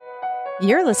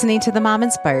You're listening to the Mom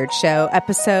Inspired Show,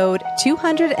 episode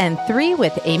 203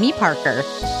 with Amy Parker.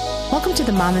 Welcome to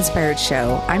the Mom Inspired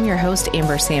Show. I'm your host,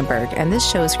 Amber Sandberg, and this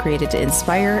show is created to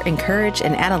inspire, encourage,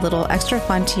 and add a little extra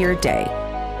fun to your day.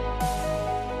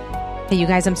 Hey, you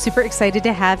guys, I'm super excited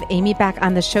to have Amy back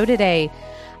on the show today.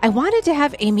 I wanted to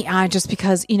have Amy on just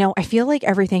because, I feel like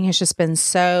everything has just been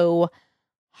so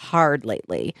hard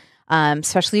lately.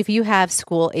 Especially if you have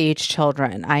school-age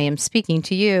children. I am speaking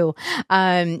to you.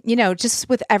 Just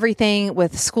with everything,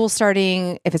 with school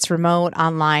starting, if it's remote,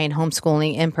 online,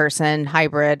 homeschooling, in-person,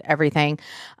 hybrid, everything.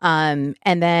 And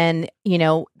then,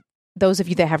 those of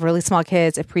you that have really small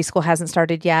kids, if preschool hasn't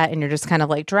started yet and you're just kind of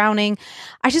like drowning,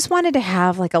 I just wanted to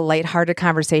have like a lighthearted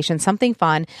conversation, something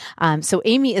fun. So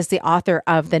Amy is the author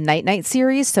of the Night Night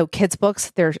series. So kids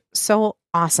books, they're so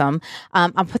awesome.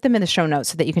 I'll put them in the show notes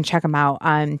so that you can check them out.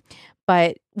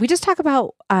 But we just talk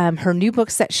about her new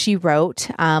books that she wrote,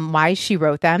 why she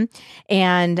wrote them,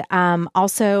 and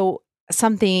also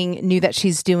something new that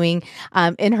she's doing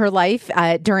in her life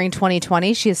during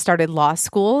 2020. She has started law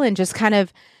school and just kind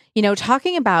of,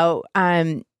 talking about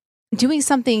doing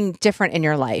something different in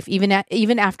your life, even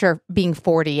after being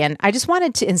 40. And I just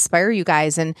wanted to inspire you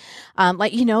guys and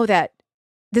let you know that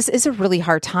this is a really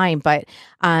hard time, but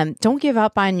don't give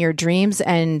up on your dreams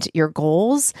and your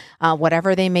goals,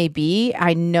 whatever they may be.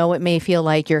 I know it may feel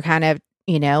like you're kind of,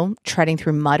 treading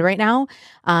through mud right now,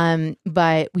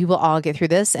 but we will all get through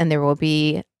this and there will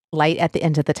be light at the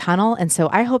end of the tunnel. And so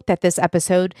I hope that this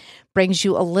episode brings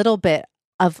you a little bit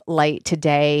of light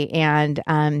today and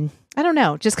I don't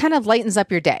know, just kind of lightens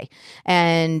up your day.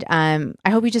 And I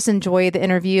hope you just enjoy the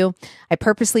interview. I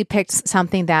purposely picked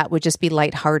something that would just be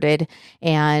lighthearted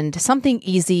and something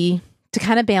easy to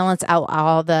kind of balance out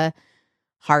all the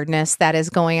hardness that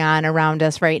is going on around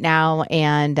us right now.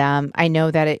 And I know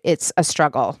that it's a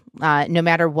struggle. No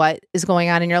matter what is going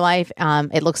on in your life,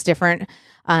 it looks different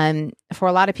for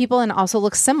a lot of people and also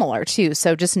looks similar too.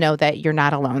 So just know that you're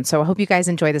not alone. So I hope you guys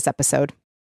enjoy this episode.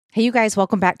 Hey, you guys,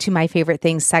 welcome back to my favorite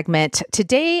things segment.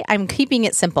 Today, I'm keeping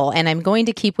it simple and I'm going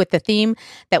to keep with the theme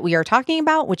that we are talking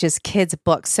about, which is kids'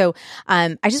 books. So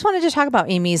I just wanted to talk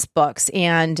about Amy's books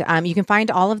and you can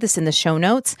find all of this in the show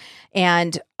notes.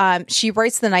 And she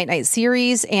writes the Night Night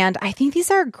series and I think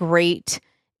these are great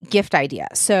gift idea.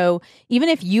 So even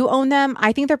if you own them,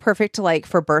 I think they're perfect to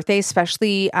for birthdays,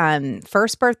 especially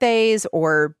first birthdays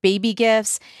or baby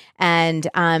gifts. And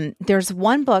there's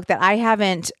one book that I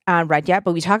haven't read yet,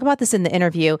 but we talk about this in the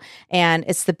interview, and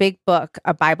it's the Big Book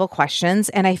of Bible Questions.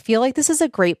 And I feel like this is a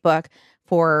great book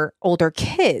for older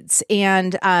kids.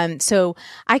 And so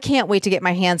I can't wait to get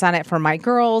my hands on it for my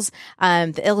girls.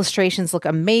 The illustrations look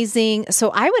amazing.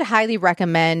 So I would highly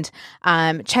recommend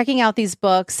checking out these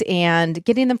books and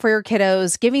getting them for your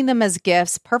kiddos, giving them as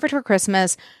gifts, perfect for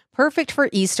Christmas, perfect for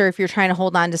Easter if you're trying to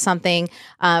hold on to something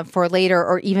for later,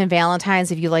 or even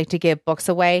Valentine's if you like to give books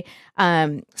away.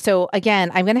 So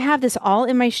again, I'm going to have this all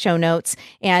in my show notes.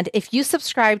 And if you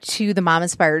subscribe to the Mom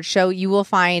Inspired Show, you will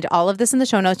find all of this in the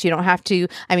show notes. You don't have to,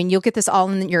 you'll get this all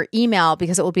in your email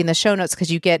because it will be in the show notes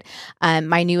because you get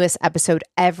my newest episode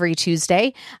every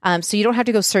Tuesday. So you don't have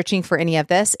to go searching for any of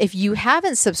this. If you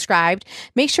haven't subscribed,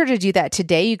 make sure to do that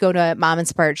today. You go to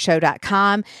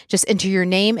mominspiredshow.com, just enter your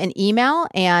name and email,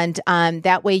 and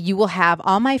that way you will have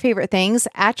all my favorite things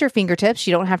at your fingertips.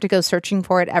 You don't have to go searching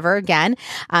for it ever again.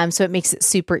 So it makes it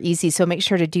super easy. So make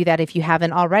sure to do that if you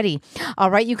haven't already. All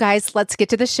right, you guys, let's get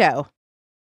to the show.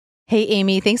 Hey,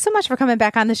 Amy, thanks so much for coming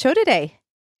back on the show today.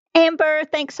 Amber,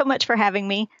 thanks so much for having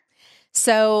me.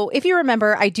 So if you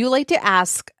remember, I do like to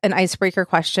ask an icebreaker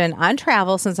question on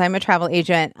travel since I'm a travel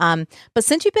agent. But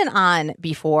since you've been on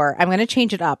before, I'm going to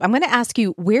change it up. I'm going to ask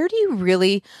you, where do you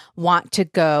really want to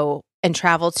go and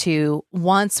travel to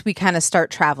once we kind of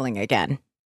start traveling again?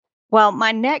 Well,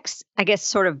 my next, I guess,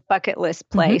 sort of bucket list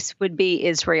place would be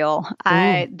Israel.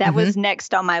 That was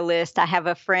next on my list. I have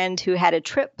a friend who had a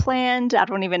trip planned. I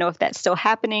don't even know if that's still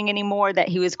happening anymore, that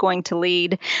he was going to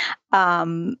lead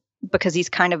because he's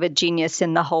kind of a genius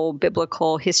in the whole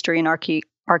biblical history and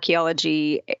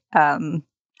archaeology, and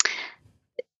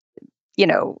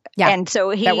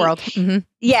so that world.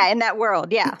 Yeah, in that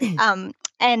world. Yeah.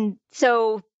 And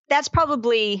so that's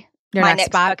probably your my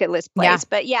next next bucket list place. Yeah.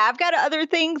 But yeah, I've got other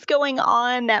things going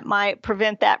on that might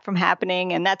prevent that from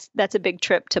happening. And that's a big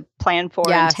trip to plan for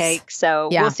and take. So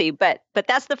we'll see. But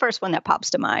that's the first one that pops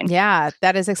to mind. Yeah,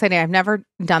 that is exciting. I've never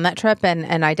done that trip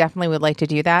and I definitely would like to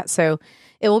do that. So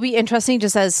it will be interesting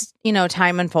just as,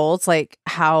 time unfolds, like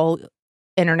how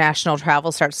international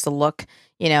travel starts to look,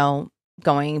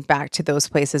 going back to those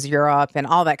places, Europe and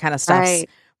all that kind of stuff.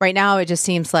 Right now, it just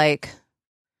seems like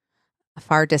a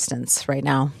far distance right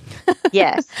now.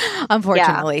 Yes.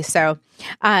 Unfortunately. Yeah. So,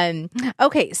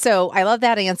 okay. So I love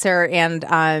that answer. And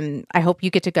I hope you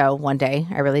get to go one day.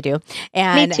 I really do.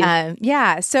 And Me too.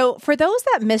 Yeah. So for those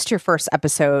that missed your first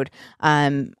episode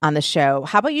on the show,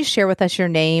 how about you share with us your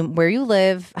name, where you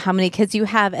live, how many kids you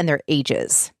have, and their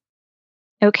ages?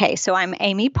 Okay, so I'm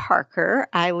Amy Parker.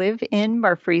 I live in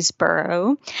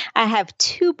Murfreesboro. I have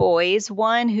two boys,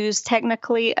 one who's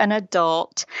technically an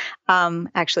adult.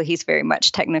 Actually, he's very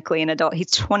much technically an adult. He's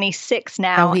 26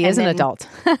 now. Oh, he is an adult.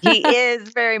 He is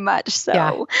very much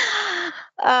so.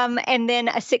 Yeah. And then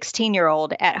a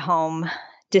 16-year-old at home,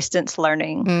 distance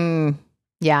learning.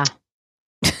 Yeah.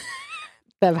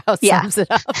 That about sums it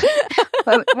up.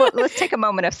 Well, let's take a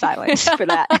moment of silence for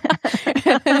that.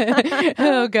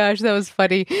 Oh gosh, that was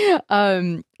funny.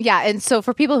 Yeah, and so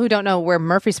for people who don't know where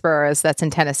Murfreesboro is, that's in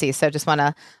Tennessee. So just want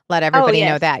to let everybody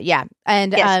know that. Yeah,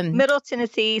 and Middle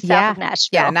Tennessee, south of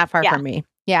Nashville. Yeah, not far from me.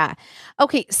 Yeah.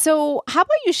 Okay, so how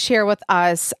about you share with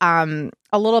us a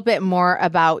little bit more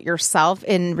about yourself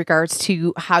in regards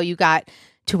to how you got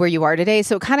to where you are today,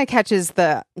 so it kind of catches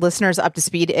the listeners up to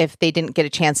speed if they didn't get a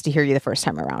chance to hear you the first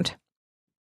time around.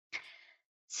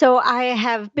 So I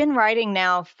have been writing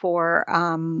now for,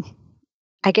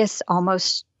 I guess,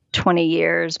 almost 20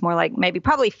 years, more like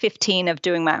probably 15 of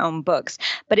doing my own books.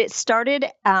 But it started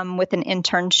with an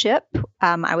internship.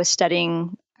 I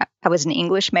was an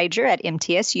English major at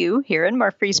MTSU here in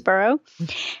Murfreesboro.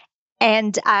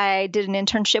 And I did an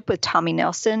internship with Tommy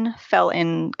Nelson, fell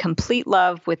in complete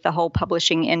love with the whole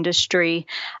publishing industry.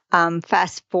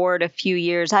 Fast forward a few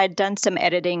years, I had done some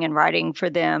editing and writing for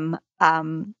them.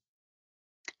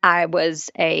 I was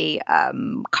a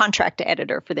contract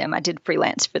editor for them. I did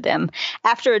freelance for them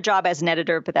after a job as an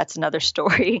editor, but that's another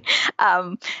story.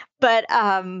 But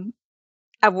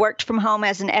I worked from home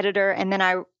as an editor, and then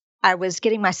I was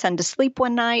getting my son to sleep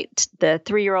one night, the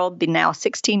 3-year-old, the now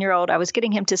 16-year-old. I was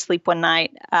getting him to sleep one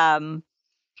night, and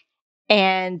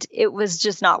it was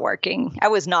just not working. I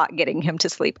was not getting him to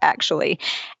sleep, actually.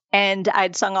 And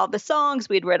I'd sung all the songs,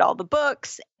 we'd read all the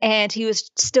books, and he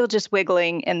was still just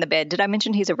wiggling in the bed. Did I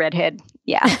mention he's a redhead?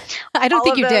 Yeah. I don't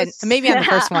think you did. Maybe on the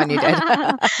first one you did.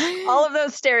 All of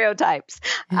those stereotypes.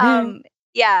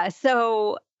 Yeah.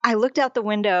 So I looked out the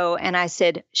window and I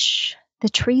said, shh, the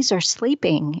trees are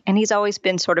sleeping. And he's always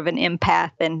been sort of an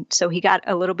empath. And so he got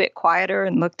a little bit quieter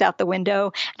and looked out the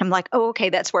window. And I'm like, oh, okay,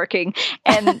 that's working.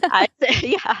 And I said,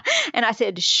 yeah. And I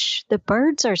said, shh, the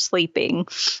birds are sleeping.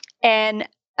 And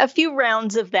a few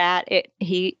rounds of that,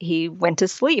 he went to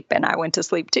sleep and I went to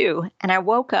sleep too. And I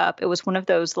woke up. It was one of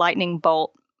those lightning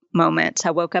bolt moments.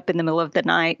 I woke up in the middle of the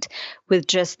night with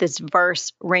just this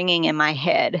verse ringing in my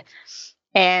head.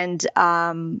 And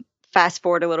fast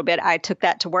forward a little bit, I took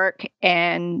that to work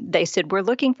and they said, we're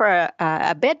looking for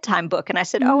a bedtime book. And I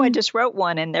said, oh, I just wrote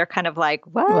one. And they're kind of like,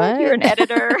 what? You're an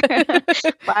editor.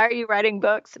 Why are you writing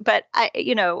books? But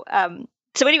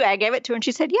so anyway, I gave it to her and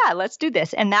she said, yeah, let's do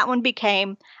this. And that one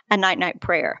became a night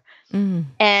prayer.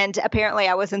 And apparently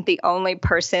I wasn't the only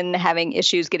person having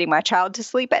issues getting my child to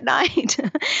sleep at night.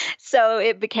 So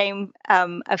it became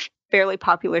a fairly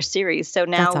popular series. So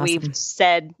now awesome. we've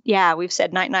said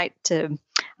night to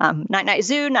night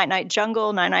zoo, night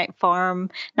jungle, night farm,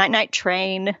 night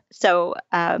train. So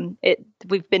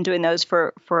we've been doing those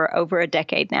for over a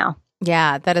decade now.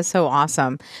 Yeah, that is so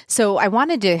awesome. So I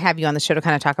wanted to have you on the show to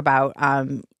kind of talk about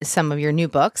some of your new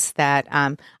books that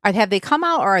have they come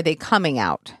out or are they coming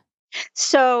out?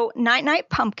 So Night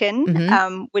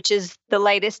Pumpkin, which is the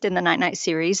latest in the Night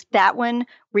series, that one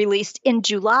released in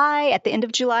July, at the end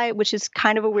of July, which is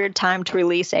kind of a weird time to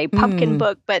release a pumpkin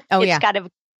book, but it's got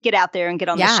to get out there and get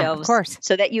on the shelves, of course,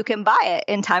 so that you can buy it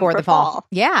in time for the fall.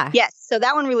 Yeah. Yes. So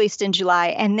that one released in July.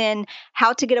 And then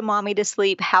How to Get a Mommy to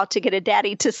Sleep, How to Get a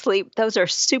Daddy to Sleep. Those are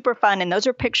super fun. And those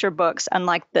are picture books,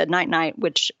 unlike the Night,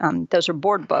 which those are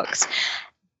board books.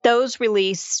 Those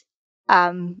release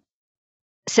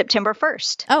September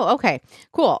 1st. Oh, okay.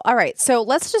 Cool. All right. So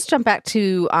let's just jump back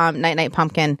to Night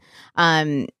Pumpkin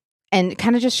and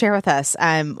kind of just share with us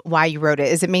why you wrote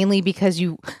it. Is it mainly because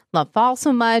you love fall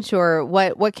so much, or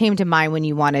what came to mind when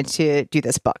you wanted to do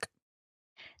this book?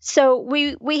 So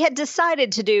we had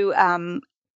decided to do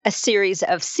a series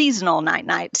of seasonal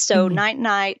night. So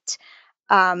Night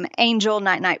Angel,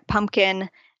 Night Pumpkin,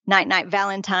 Night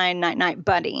Valentine, Night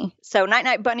Bunny. So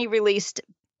Night Bunny released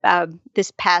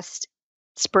this past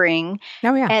spring.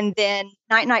 Oh yeah. And then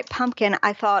Night Pumpkin,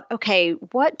 I thought, okay,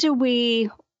 what do we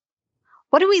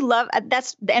love?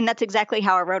 That's exactly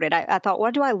how I wrote it. I thought,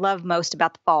 what do I love most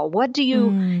about the fall? What do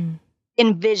you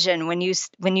envision when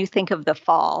you think of the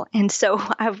fall? And so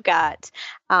I've got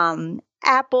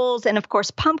apples, and of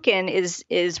course, pumpkin is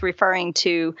referring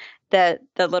to the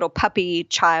little puppy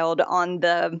child on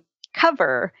the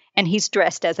cover, and he's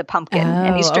dressed as a pumpkin,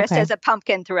 and he's dressed as a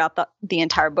pumpkin throughout the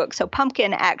entire book. So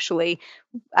pumpkin actually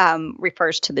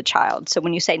refers to the child. So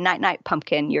when you say night night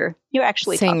pumpkin, you're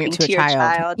actually talking to your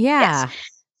child. Yeah. Yes.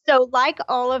 So like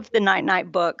all of the night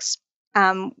night books,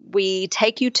 we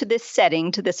take you to this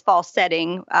setting, to this fall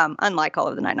setting, unlike all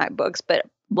of the night night books, but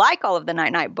like all of the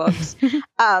night night books,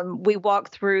 we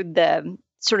walk through the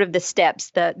sort of the steps,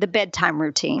 the bedtime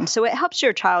routine. So it helps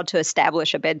your child to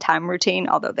establish a bedtime routine,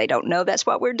 although they don't know that's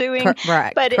what we're doing.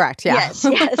 Right. But correct. Yeah.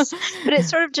 Yes. But it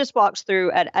sort of just walks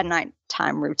through a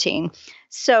nighttime routine.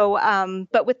 So,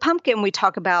 but with pumpkin,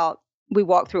 we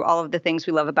walk through all of the things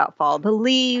we love about fall: the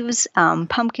leaves,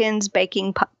 pumpkins,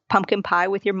 baking pumpkin pie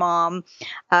with your mom.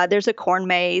 There's a corn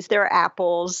maze. There are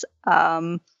apples.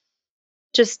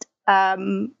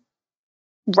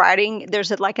 Riding,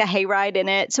 there's like a hayride in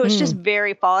it, so it's just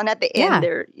very fall. And at the end,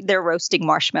 they're roasting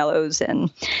marshmallows, and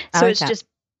so it's just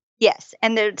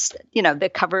And there's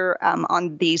the cover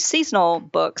on these seasonal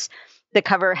books. The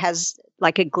cover has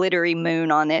like a glittery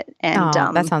moon on it, and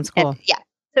that sounds cool.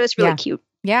 So it's really cute.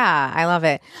 Yeah, I love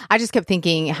it. I just kept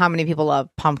thinking how many people love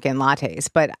pumpkin lattes,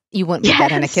 but you wouldn't put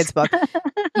that in a kid's book.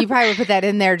 You probably would put that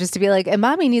in there just to be like, and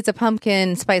mommy needs a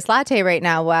pumpkin spice latte right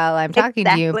now while I'm talking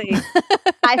to you.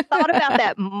 I thought about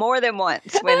that more than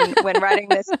once when writing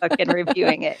this book and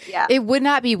reviewing it. Yeah. It would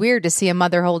not be weird to see a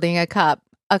mother holding a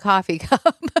coffee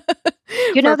cup.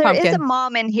 There is a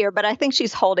mom in here, but I think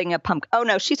she's holding a pumpkin. Oh,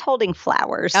 no, she's holding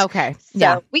flowers. Okay.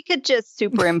 So we could just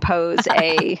superimpose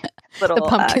a little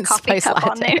pumpkin coffee spice cup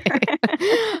latte. on there.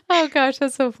 Oh, gosh,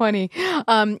 that's so funny.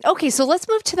 Okay, so let's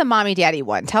move to the mommy daddy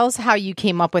one. Tell us how you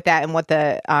came up with that and what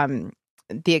the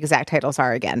exact titles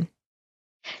are again.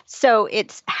 So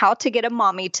it's How to Get a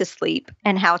Mommy to Sleep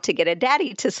and How to Get a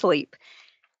Daddy to Sleep.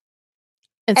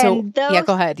 And so,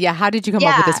 go ahead. Yeah, how did you come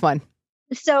up with this one?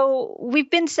 So we've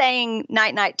been saying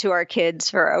night night to our kids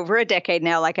for over a decade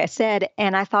now, like I said,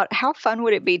 and I thought, how fun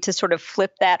would it be to sort of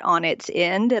flip that on its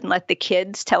end and let the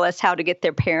kids tell us how to get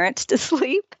their parents to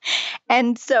sleep?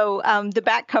 And so the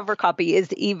back cover copy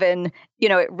is even,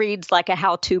 it reads like a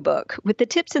how-to book. With the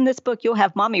tips in this book, you'll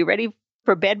have mommy ready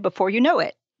for bed before you know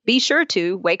it. Be sure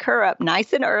to wake her up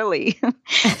nice and early.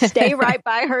 Stay right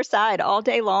by her side all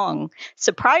day long.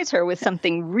 Surprise her with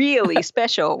something really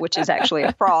special, which is actually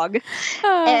a frog,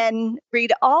 and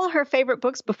read all her favorite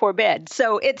books before bed.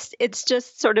 So it's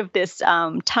just sort of this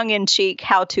tongue-in-cheek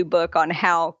how-to book on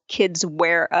how kids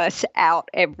wear us out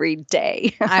every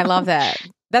day. I love that.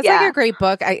 That's like a great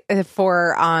book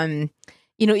for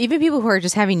even people who are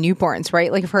just having newborns,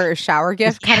 right? Like for a shower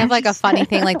gift, kind of like a funny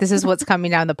thing, like this is what's coming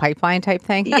down the pipeline type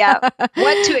thing. Yeah.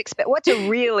 What to expect, what to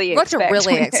really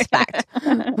expect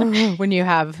when you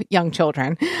have young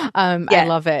children. I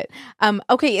love it.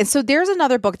 Okay. And so there's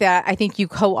another book that I think you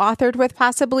co-authored with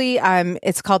possibly.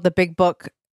 It's called The Big Book.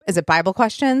 Is it Bible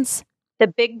Questions? The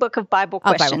Big Book of Bible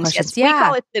Questions. Bible Questions.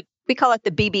 Yes, we call it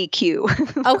the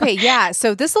BBQ. Okay, yeah.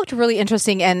 So this looked really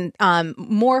interesting and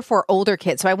more for older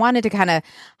kids. So I wanted to kind of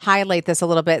highlight this a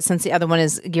little bit since the other one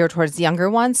is geared towards the younger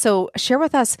ones. So share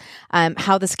with us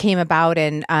how this came about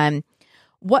and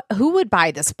who would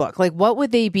buy this book? Like, what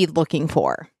would they be looking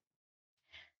for?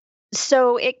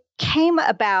 So it came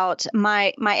about.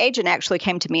 My agent actually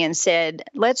came to me and said,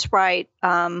 "Let's write."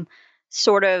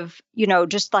 Sort of,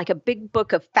 just like a big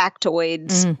book of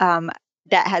factoids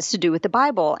that has to do with the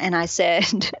Bible. And I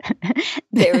said,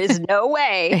 there is no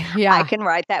way I can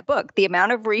write that book. The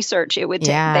amount of research it would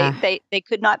take, they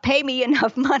could not pay me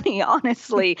enough money,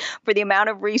 honestly, for the amount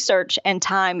of research and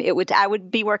time I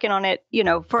would be working on it,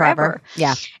 forever.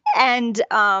 Yeah. And,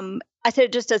 I said,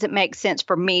 it just doesn't make sense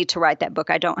for me to write that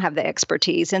book. I don't have the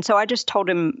expertise. And so I just told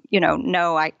him,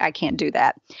 no, I can't do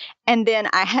that. And then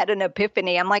I had an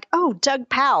epiphany. I'm like, oh, Doug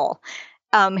Powell.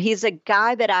 He's a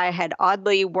guy that I had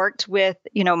oddly worked with,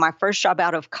 my first job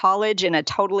out of college in a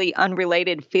totally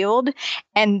unrelated field.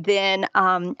 And then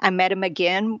I met him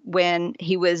again when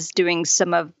he was doing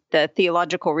some of the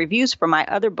theological reviews for my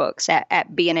other books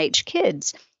at B&H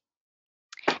Kids.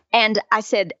 And I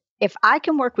said, if I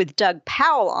can work with Doug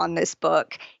Powell on this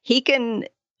book, he can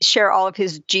share all of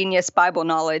his genius Bible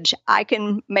knowledge. I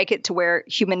can make it to where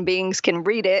human beings can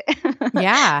read it.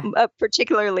 Yeah.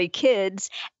 Particularly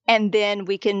kids. And then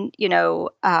we can,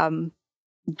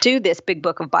 do this big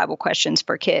book of Bible questions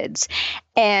for kids.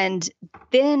 And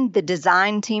then the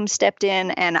design team stepped in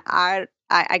and I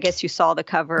guess you saw the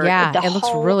cover. Yeah, it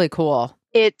looks really cool.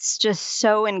 It's just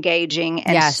so engaging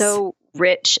and so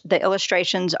rich. The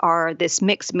illustrations are this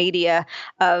mixed media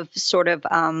of sort of,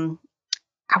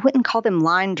 I wouldn't call them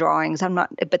line drawings.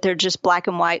 But they're just black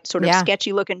and white, sort of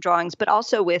sketchy looking drawings, but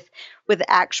also with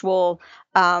actual,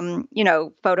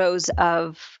 photos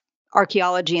of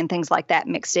archaeology and things like that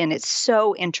mixed in. It's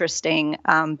so interesting.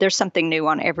 There's something new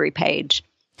on every page.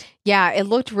 Yeah, it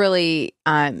looked really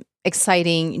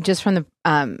exciting just from the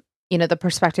the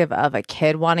perspective of a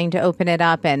kid wanting to open it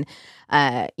up. And,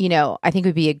 I think it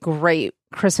would be a great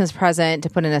Christmas present to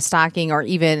put in a stocking, or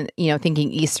even,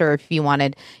 thinking Easter, if you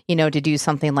wanted, to do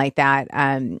something like that.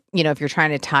 If you're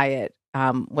trying to tie it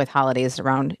with holidays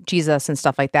around Jesus and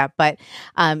stuff like that. But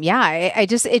it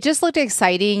just looked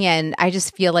exciting. And I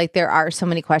just feel like there are so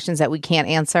many questions that we can't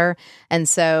answer. And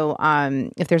so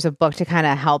if there's a book to kind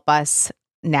of help us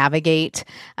navigate,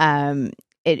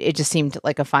 it just seemed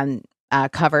like a fun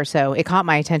cover. So it caught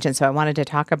my attention. So I wanted to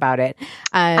talk about it.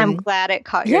 I'm glad it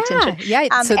caught your attention.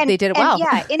 Yeah. So they did it well.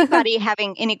 Anybody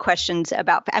having any questions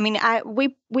about,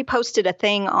 we posted a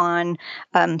thing on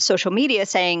social media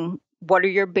saying, what are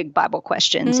your big Bible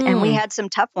questions? And we had some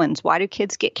tough ones. Why do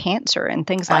kids get cancer and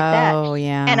things like that? Oh,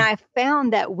 yeah. And I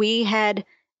found that we had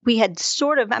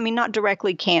sort of, not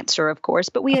directly cancer, of course,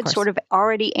 but we had sort of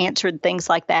already answered things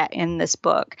like that in this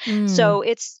book. So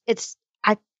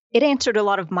it answered a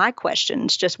lot of my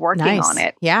questions just working on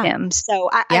it. Yeah. So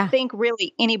I think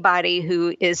really anybody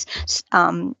who is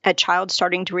a child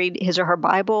starting to read his or her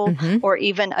Bible, or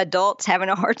even adults having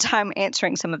a hard time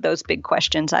answering some of those big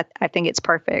questions, I think it's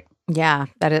perfect. Yeah,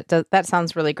 that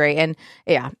sounds really great. And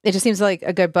it just seems like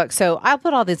a good book. So I'll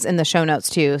put all this in the show notes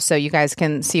too, so you guys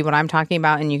can see what I'm talking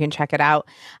about and you can check it out.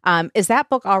 Is that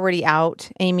book already out,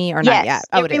 Amy, or not yet?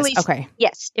 Oh, it is. Okay.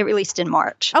 Yes, it released in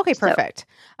March. Okay, perfect.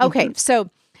 So, okay, so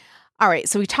all right.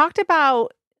 So we talked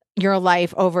about your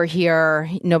life over here.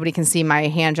 Nobody can see my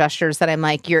hand gestures that I'm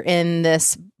like, you're in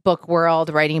this book world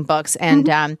writing books.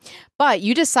 And, but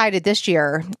you decided this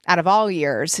year, out of all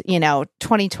years,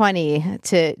 2020,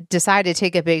 to decide to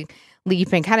take a big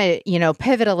leap and kind of,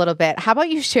 pivot a little bit. How about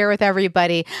you share with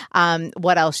everybody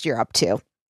what else you're up to?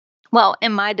 Well,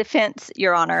 in my defense,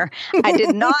 Your Honor, I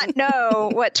did not know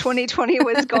what 2020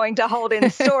 was going to hold in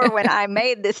store when I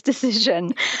made this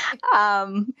decision.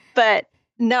 But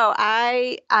no,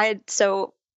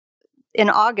 so in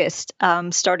August,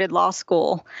 started law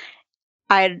school.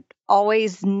 I'd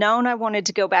always known I wanted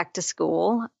to go back to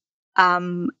school.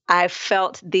 I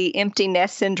felt the empty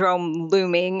nest syndrome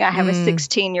looming. I have a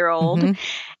 16-year-old.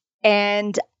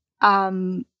 And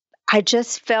I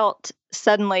just felt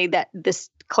suddenly that this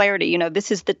clarity,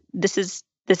 this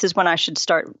is when I should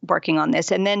start working on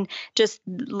this. And then just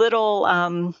little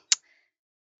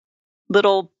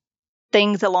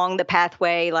things along the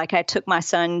pathway. Like I took my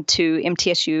son to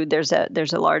MTSU.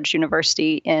 There's a large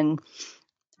university in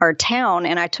our town,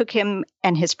 and I took him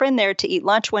and his friend there to eat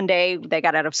lunch one day. They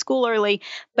got out of school early,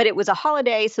 but it was a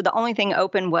holiday, so the only thing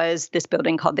open was this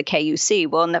building called the KUC.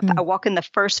 Well, I walk in the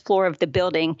first floor of the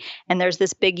building, and there's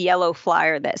this big yellow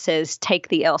flyer that says, "Take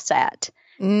the LSAT."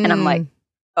 And I'm like,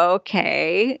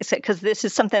 okay, because this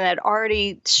is something that had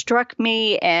already struck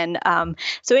me. And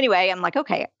so anyway, I'm like,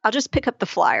 okay, I'll just pick up the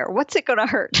flyer. What's it going to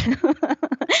hurt?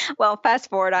 Well, fast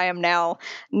forward, I am now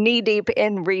knee deep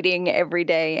in reading every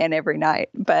day and every night.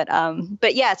 But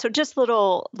yeah, so just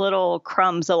little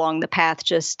crumbs along the path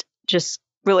just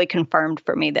really confirmed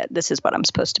for me that this is what I'm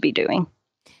supposed to be doing.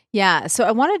 Yeah. So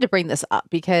I wanted to bring this up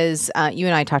because you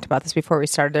and I talked about this before we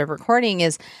started the recording,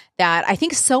 is that I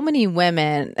think so many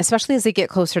women, especially as they get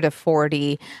closer to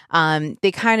 40,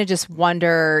 they kind of just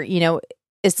wonder,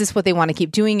 is this what they want to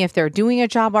keep doing if they're doing a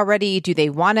job already? Do they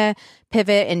want to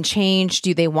pivot and change?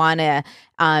 Do they want to,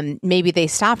 maybe they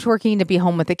stopped working to be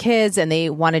home with the kids and they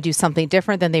want to do something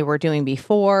different than they were doing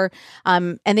before.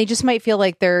 And they just might feel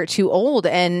like they're too old,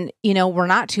 and, we're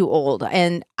not too old.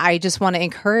 And I just want to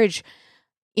encourage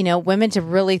women to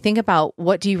really think about,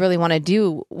 what do you really want to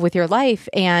do with your life?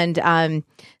 And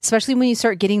especially when you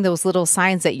start getting those little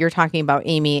signs that you're talking about,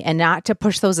 Amy, and not to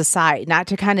push those aside, not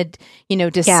to kind of,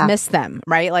 dismiss them,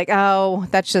 right? Like, oh,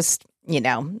 that's just,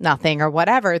 nothing or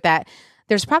whatever. That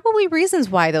there's probably reasons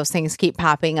why those things keep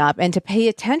popping up, and to pay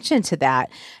attention to that.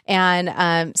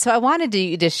 And so I wanted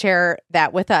to share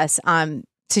that with us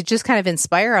to just kind of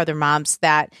inspire other moms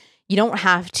that you don't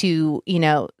have to,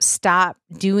 stop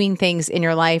doing things in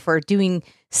your life or doing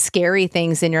scary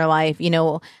things in your life,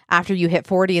 after you hit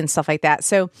 40 and stuff like that.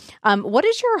 So, what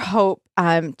is your hope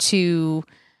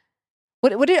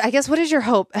what is your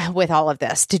hope with all of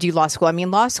this to do law school? I mean,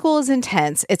 law school is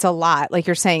intense. It's a lot. Like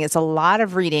you're saying, it's a lot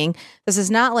of reading. This is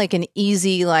not like an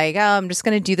easy, like, oh, I'm just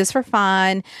going to do this for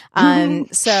fun.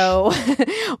 So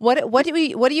what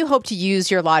do you hope to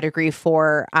use your law degree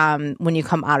for, when you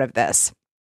come out of this?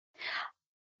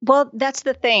 Well, that's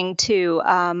the thing too.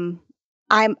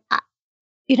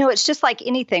 It's just like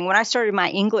anything. When I started my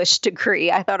English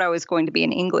degree, I thought I was going to be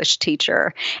an English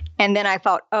teacher. And then I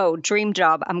thought, oh, dream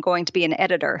job, I'm going to be an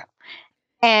editor.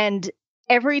 And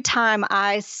every time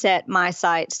I set my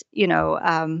sights,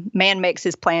 man makes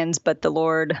his plans, but the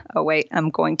Lord, oh, wait, I'm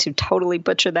going to totally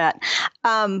butcher that.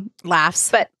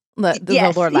 Laughs. But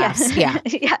the Lord laughs. Yeah.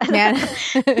 Yeah. Man.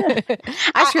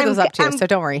 I screw those up too, so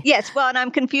don't worry. Yes. Well, and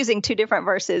I'm confusing two different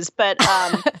verses, but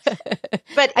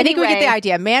but I think we get the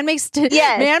idea. Man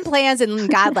man plans and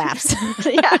God laughs.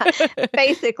 Yeah,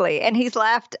 basically. And he's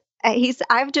laughed.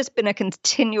 I've just been a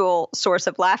continual source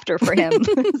of laughter for him.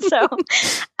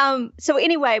 So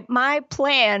anyway, my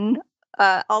plan,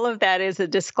 all of that is a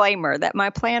disclaimer that my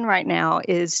plan right now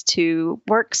is to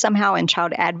work somehow in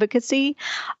child advocacy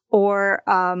or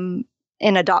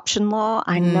in adoption law.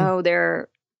 I know there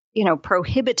are,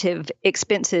 prohibitive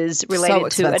expenses related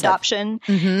to adoption.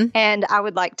 Mm-hmm. And I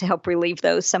would like to help relieve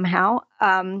those somehow.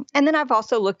 And then I've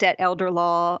also looked at elder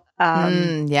law.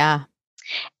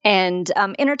 And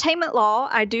entertainment law,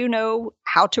 I do know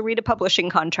how to read a publishing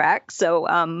contract. So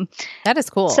that is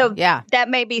cool. So that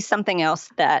may be something else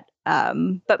that.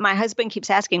 But my husband keeps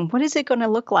asking, "What is it going to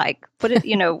look like?"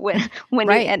 When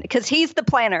right. Because he's the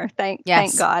planner. Thank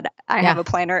God, I have a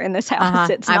planner in this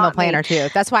house. It's I'm not a planner me. too.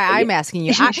 That's why I'm asking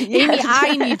you, Amy.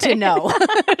 I need to know.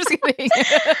 Just kidding.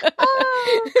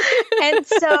 And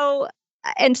so.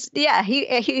 And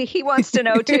he wants to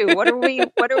know too. What are we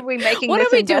making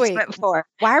this investment for?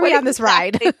 Why are we on this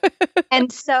ride?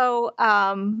 And so,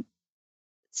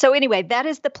 anyway, that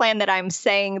is the plan that I'm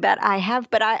saying that I have,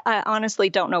 but I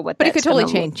honestly don't know what. But it could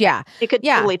totally change. Yeah, it could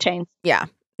totally change. Yeah.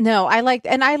 No,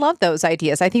 I love those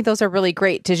ideas. I think those are really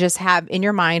great to just have in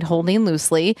your mind, holding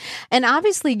loosely, and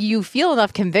obviously you feel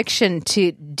enough conviction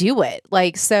to do it.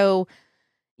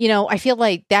 I feel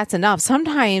like that's enough.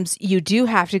 Sometimes you do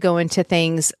have to go into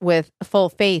things with full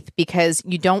faith because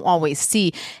you don't always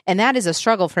see. And that is a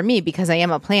struggle for me because I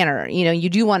am a planner. You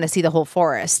do want to see the whole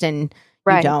forest and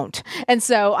you don't. And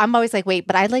so I'm always like, wait,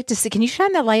 but I'd like to see, can you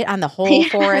shine the light on the whole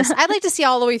forest? I'd like to see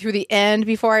all the way through the end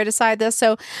before I decide this.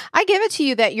 So I give it to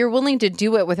you that you're willing to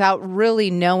do it without really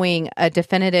knowing a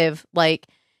definitive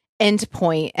end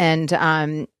point.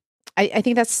 And, I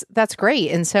think that's great.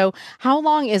 And so how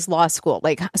long is law school?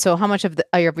 So how much of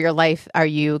your life are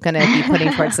you going to be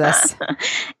putting towards this?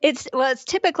 It's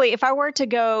typically, if I were to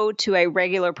go to a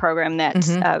regular program that's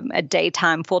a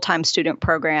daytime, full-time student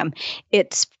program,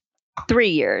 it's 3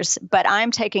 years, but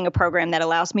I'm taking a program that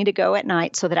allows me to go at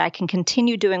night so that I can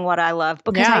continue doing what I love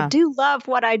because I do love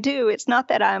what I do. It's not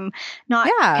that I'm not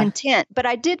content, but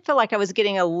I did feel like I was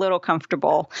getting a little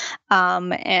comfortable.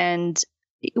 And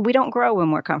we don't grow when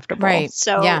we're comfortable. Right.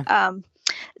 So,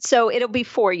 so it'll be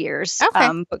 4 years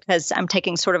because I'm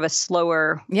taking sort of a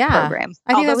slower program.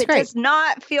 I think that's great. It does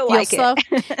not feel like slow.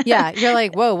 It. Yeah. You're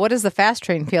like, whoa, what does the fast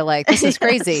train feel like? This is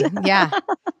crazy. Yeah.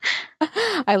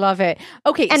 I love it.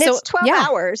 Okay. And it's 12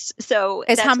 hours. So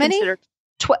it's how many?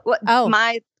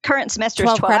 My current semester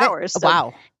is 12 hours. So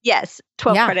wow. Yes,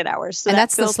 12 credit hours. So and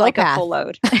that's feels the slow like path. A full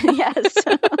load. Yes.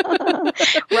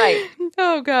 Right.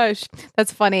 Oh, gosh.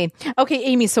 That's funny. Okay,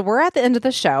 Amy, so we're at the end of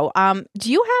the show.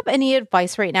 Do you have any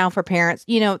advice right now for parents?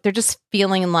 They're just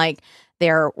feeling like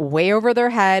they're way over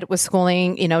their head with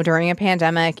schooling, during a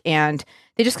pandemic, and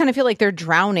they just kind of feel like they're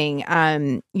drowning.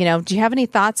 Do you have any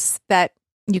thoughts that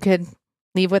you could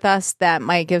leave with us that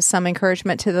might give some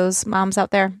encouragement to those moms out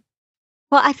there?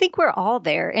 Well, I think we're all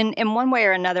there in one way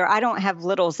or another. I don't have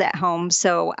littles at home,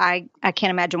 so I can't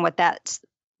imagine what that's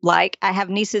like. I have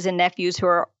nieces and nephews who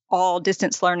are all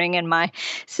distance learning, and my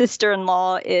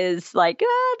sister-in-law is like,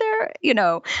 they're,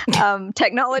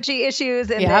 technology issues,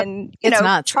 and then, it's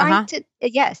nuts. Trying to,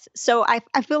 yes. So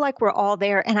I feel like we're all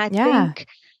there, and I think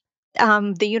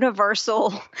the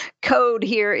universal code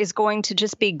here is going to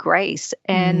just be grace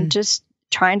and just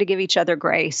trying to give each other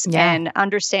grace and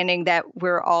understanding that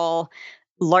we're all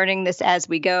learning this as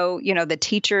we go. The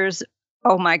teachers,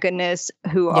 oh my goodness,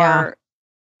 who are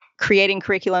creating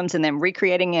curriculums and then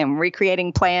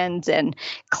recreating plans and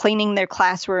cleaning their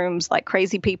classrooms like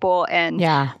crazy people. And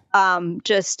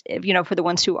just, for the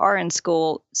ones who are in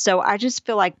school. So I just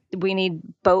feel like we need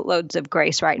boatloads of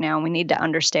grace right now. And we need to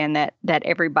understand that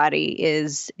everybody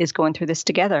is going through this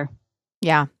together.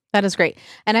 Yeah, that is great.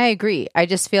 And I agree. I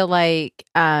just feel like,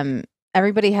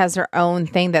 everybody has their own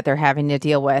thing that they're having to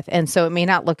deal with. And so it may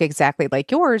not look exactly like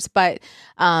yours, but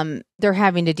they're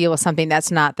having to deal with something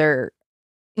that's not their,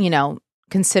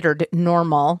 considered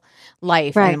normal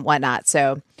life and whatnot.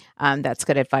 So that's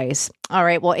good advice. All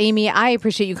right. Well, Amy, I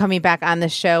appreciate you coming back on the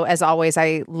show. As always,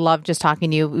 I love just talking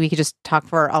to you. We could just talk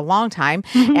for a long time.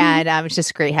 And it's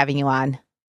just great having you on.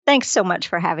 Thanks so much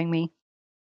for having me.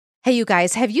 Hey, you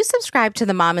guys, have you subscribed to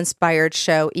the Mom Inspired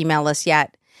Show email list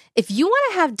yet? If you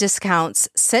want to have discounts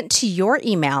sent to your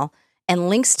email and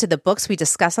links to the books we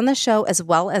discuss on the show, as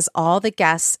well as all the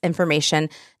guests' information,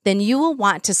 then you will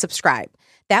want to subscribe.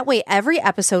 That way, every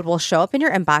episode will show up in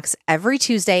your inbox every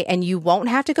Tuesday, and you won't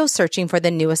have to go searching for the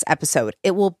newest episode.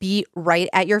 It will be right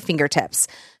at your fingertips.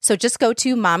 So just go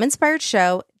to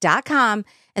mominspiredshow.com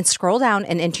and scroll down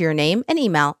and enter your name and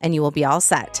email, and you will be all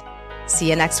set. See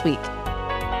you next week.